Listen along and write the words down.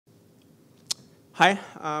Hi,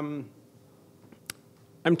 I'm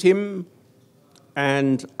Tim,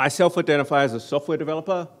 and I self-identify as a software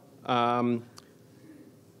developer. I'm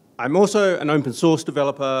also an open source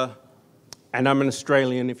developer, and I'm an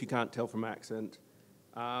Australian, if you can't tell from my accent.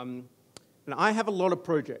 And I have a lot of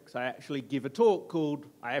projects. I actually give a talk called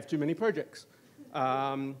I Have Too Many Projects.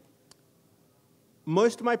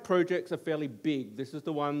 Most of my projects are fairly big. This is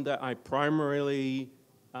the one that I primarily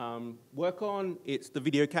work on. It's the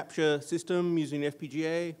video capture system using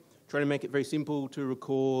FPGA, trying to make it very simple to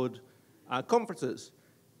record conferences.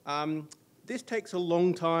 This takes a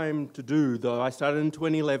long time to do, though. I started in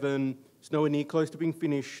 2011. It's nowhere near close to being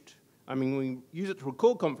finished. I mean, we use it to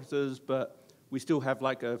record conferences, but we still have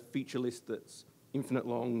like a feature list that's infinite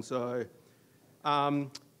long. So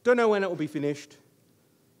don't know when it will be finished.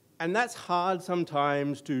 And that's hard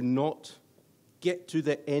sometimes to not get to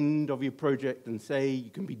the end of your project and say you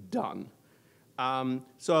can be done.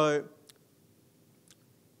 So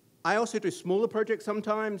I also do smaller projects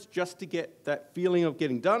sometimes just to get that feeling of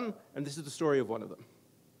getting done, and this is the story of one of them.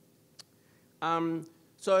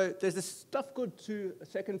 So there's this stuff called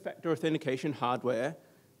second factor authentication hardware,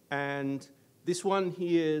 and this one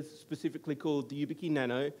here is specifically called the Yubikey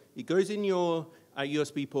Nano. It goes in your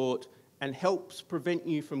USB port and helps prevent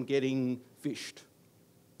you from getting phished.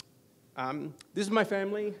 This is my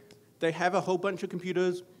family. They have a whole bunch of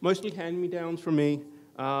computers, mostly hand-me-downs from me,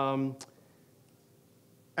 and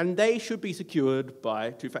they should be secured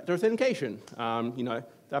by two-factor authentication. You know,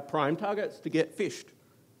 they're prime targets to get phished.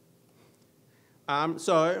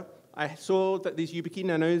 So I saw that these Yubikey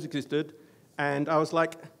Nanos existed, and I was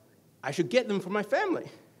like, I should get them for my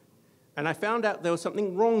family. And I found out there was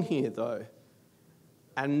something wrong here, though.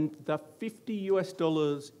 And they're $50 US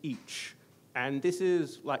each. And this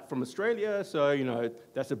is like from Australia, so you know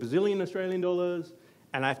that's a bazillion Australian dollars,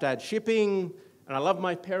 and I have to add shipping, and I love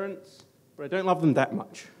my parents, but I don't love them that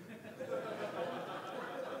much.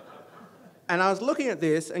 And I was looking at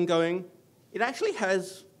this and going, it actually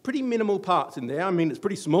has pretty minimal parts in there. I mean, it's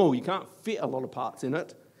pretty small. You can't fit a lot of parts in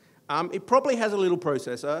it. It probably has a little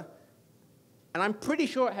processor, and I'm pretty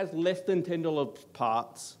sure it has less than $10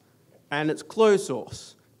 parts, and it's closed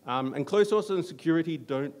source. And closed source and security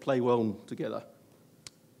don't play well together.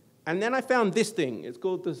 And then I found this thing. It's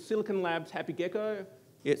called the Silicon Labs Happy Gekko.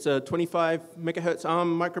 It's a 25 megahertz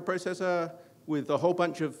ARM microprocessor with a whole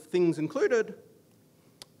bunch of things included.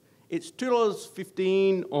 It's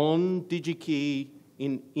 $2.15 on DigiKey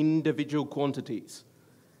in individual quantities.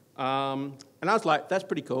 And I was like, that's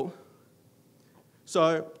pretty cool.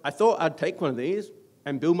 So I thought I'd take one of these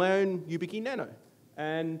and build my own Yubikey Nano.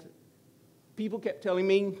 And people kept telling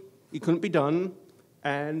me it couldn't be done,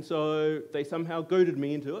 and so they somehow goaded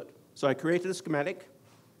me into it. So I created a schematic.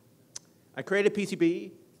 I created a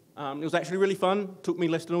PCB. It was actually really fun. It took me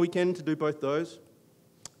less than a weekend to do both those.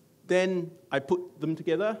 Then I put them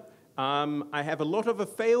together. I have a lot of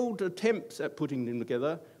failed attempts at putting them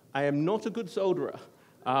together. I am not a good solderer.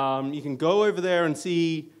 You can go over there and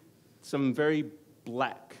see some very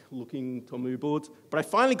black-looking Tomu boards, but I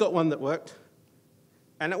finally got one that worked.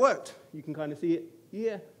 And it worked. You can kind of see it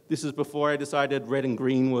here. This is before I decided red and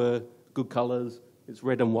green were good colors. It's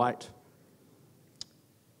red and white.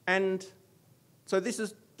 And so this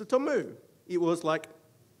is the Tomu. It was like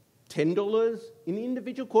 $10 in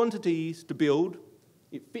individual quantities to build.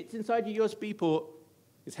 It fits inside your USB port.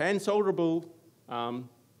 It's hand solderable.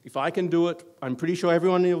 If I can do it, I'm pretty sure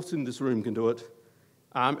everyone else in this room can do it.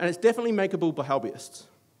 And it's definitely makeable by hobbyists.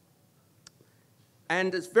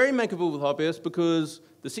 And it's very makeable with hobbyists because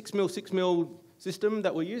the 6mm system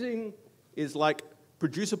that we're using is like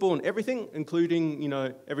producible in everything, including, you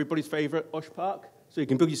know, everybody's favorite Osh Park. So you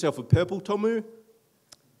can build yourself a purple Tomu.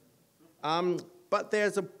 But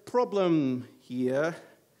there's a problem here.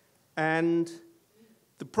 And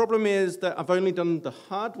the problem is that I've only done the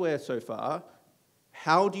hardware so far.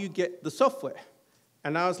 How do you get the software?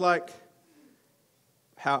 And I was like,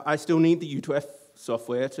 I still need the U2F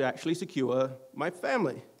software to actually secure my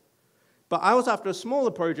family. But I was after a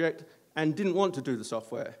smaller project and didn't want to do the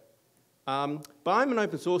software. But I'm an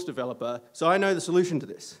open source developer, so I know the solution to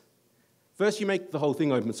this. First, you make the whole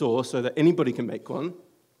thing open source so that anybody can make one.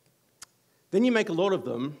 Then you make a lot of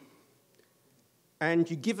them, and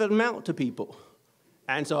you give them out to people.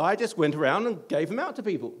 And so I just went around and gave them out to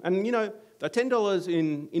people. And you know, the $10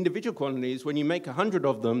 in individual quantities, when you make 100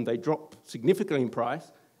 of them, they drop significantly in price,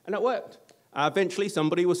 and it worked. Eventually,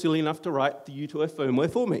 somebody was silly enough to write the U2F firmware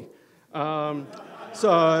for me.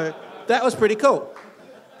 So that was pretty cool.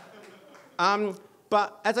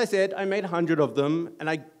 But as I said, I made 100 of them, and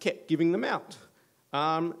I kept giving them out.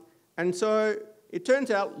 And so it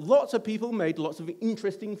turns out lots of people made lots of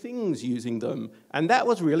interesting things using them, and that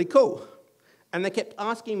was really cool. And they kept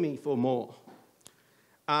asking me for more.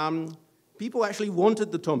 People actually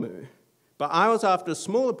wanted the Tomu, but I was after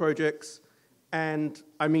smaller projects, and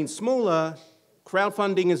I mean smaller,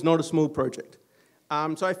 crowdfunding is not a small project.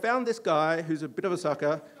 So I found this guy who's a bit of a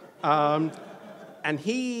sucker, and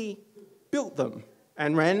he built them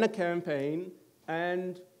and ran a campaign,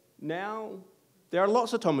 and now there are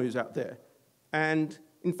lots of Tomus out there. And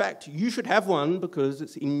in fact, you should have one because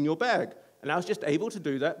it's in your bag. And I was just able to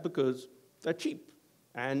do that because they're cheap.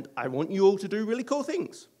 And I want you all to do really cool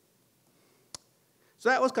things. So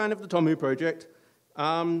that was kind of the Tomu project.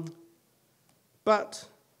 But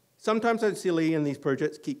sometimes I'm silly and these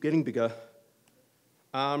projects keep getting bigger.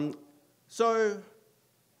 So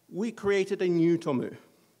we created a new Tomu.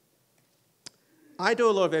 I do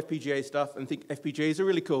a lot of FPGA stuff and think FPGAs are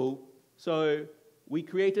really cool. So we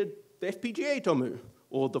created the FPGA Tomu,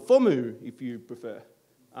 or the FOMU, if you prefer.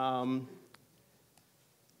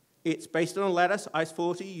 It's based on a Lattice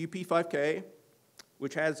ICE40 UP5K,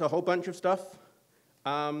 which has a whole bunch of stuff.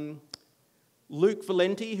 Luke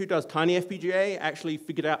Valenti, who does Tiny FPGA, actually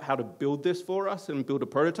figured out how to build this for us and build a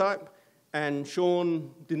prototype. And Sean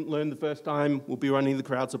didn't learn the first time. We'll be running the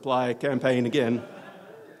crowd supply campaign again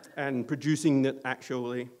and producing it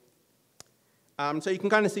actually. So you can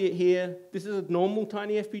kind of see it here. This is a normal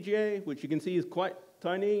Tiny FPGA, which you can see is quite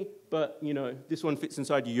tiny, but you know, this one fits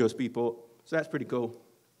inside your USB port. So that's pretty cool.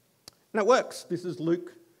 And it works. This is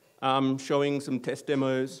Luke showing some test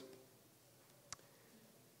demos.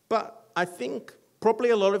 But I think probably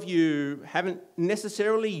a lot of you haven't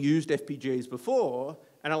necessarily used FPGAs before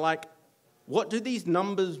and are like, what do these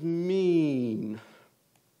numbers mean?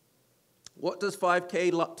 What does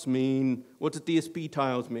 5K LUTs mean? What does DSP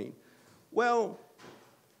tiles mean? Well,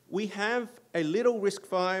 we have a little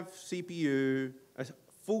RISC-V CPU, a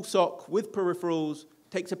full SoC with peripherals,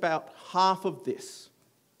 takes about half of this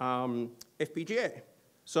FPGA.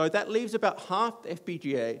 So that leaves about half the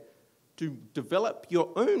FPGA to develop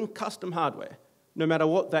your own custom hardware, no matter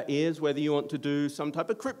what that is, whether you want to do some type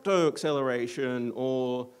of crypto acceleration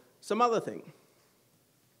or some other thing.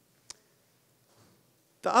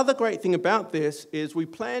 The other great thing about this is we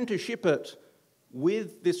plan to ship it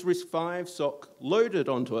with this RISC-V SoC loaded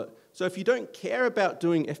onto it. So if you don't care about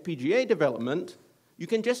doing FPGA development, you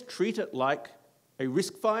can just treat it like a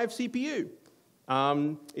RISC-V CPU.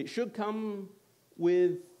 It should come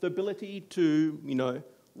with the ability to, you know,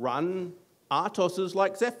 run RTOSes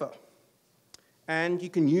like Zephyr. And you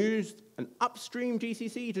can use an upstream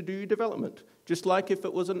GCC to do development, just like if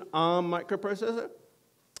it was an ARM microprocessor.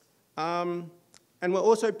 And we're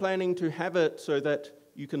also planning to have it so that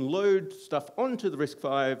you can load stuff onto the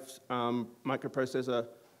RISC-V microprocessor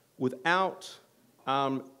without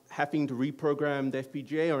having to reprogram the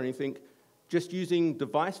FPGA or anything, just using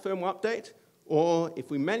device firmware update, or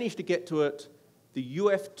if we manage to get to it, the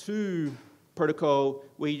UF2 protocol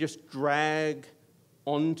where you just drag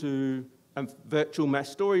onto a virtual mass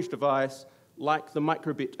storage device like the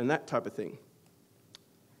microbit and that type of thing.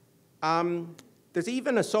 There's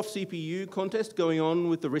even a soft CPU contest going on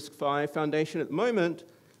with the RISC-V Foundation at the moment,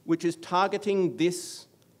 which is targeting this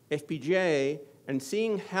FPGA and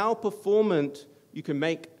seeing how performant you can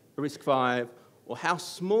make a RISC-V or how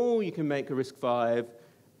small you can make a RISC-V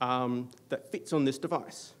that fits on this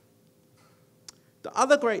device. The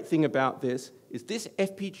other great thing about this is this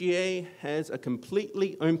FPGA has a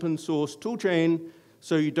completely open source toolchain,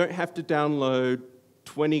 so you don't have to download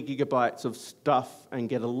 20 gigabytes of stuff and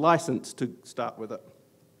get a license to start with it.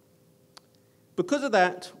 Because of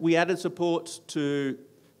that, we added support to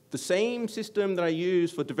the same system that I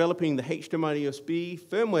use for developing the HDMI USB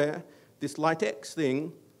firmware, this LiteX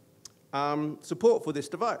thing, support for this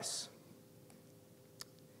device.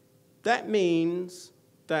 That means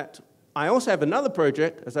that I also have another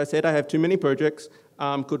project. As I said, I have too many projects,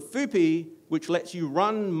 called FUPI, which lets you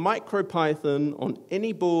run MicroPython on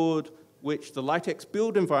any board which the LiteX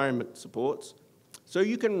build environment supports. So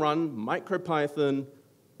you can run MicroPython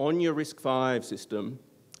on your RISC-V system.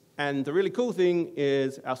 And the really cool thing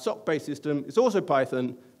is our SoC-based system is also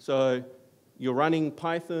Python, so you're running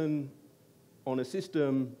Python on a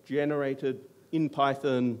system generated in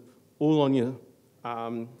Python all on your,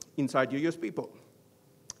 inside your USB port.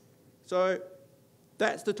 So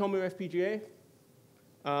that's the Tomu FPGA.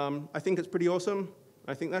 I think it's pretty awesome.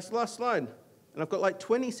 I think that's the last slide. And I've got like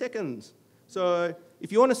 20 seconds. So if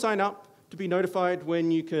you want to sign up to be notified when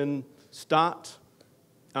you can start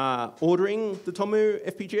ordering the Tomu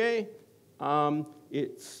FPGA,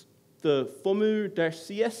 it's the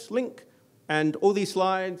FOMU-CS link. And all these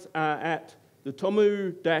slides are at the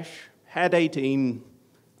Tomu-Hack had 18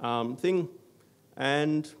 thing,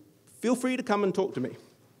 and feel free to come and talk to me.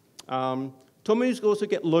 Tomus also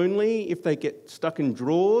get lonely if they get stuck in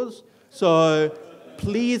drawers, so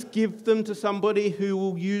please give them to somebody who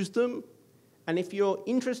will use them. And if you're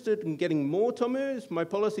interested in getting more Tomus, my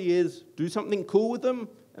policy is do something cool with them,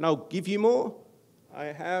 and I'll give you more. I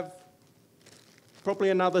have probably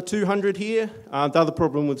another 200 here. The other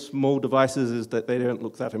problem with small devices is that they don't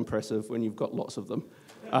look that impressive when you've got lots of them.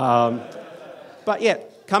 But yeah,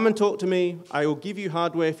 come and talk to me. I will give you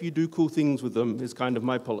hardware if you do cool things with them, is kind of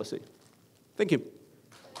my policy. Thank you.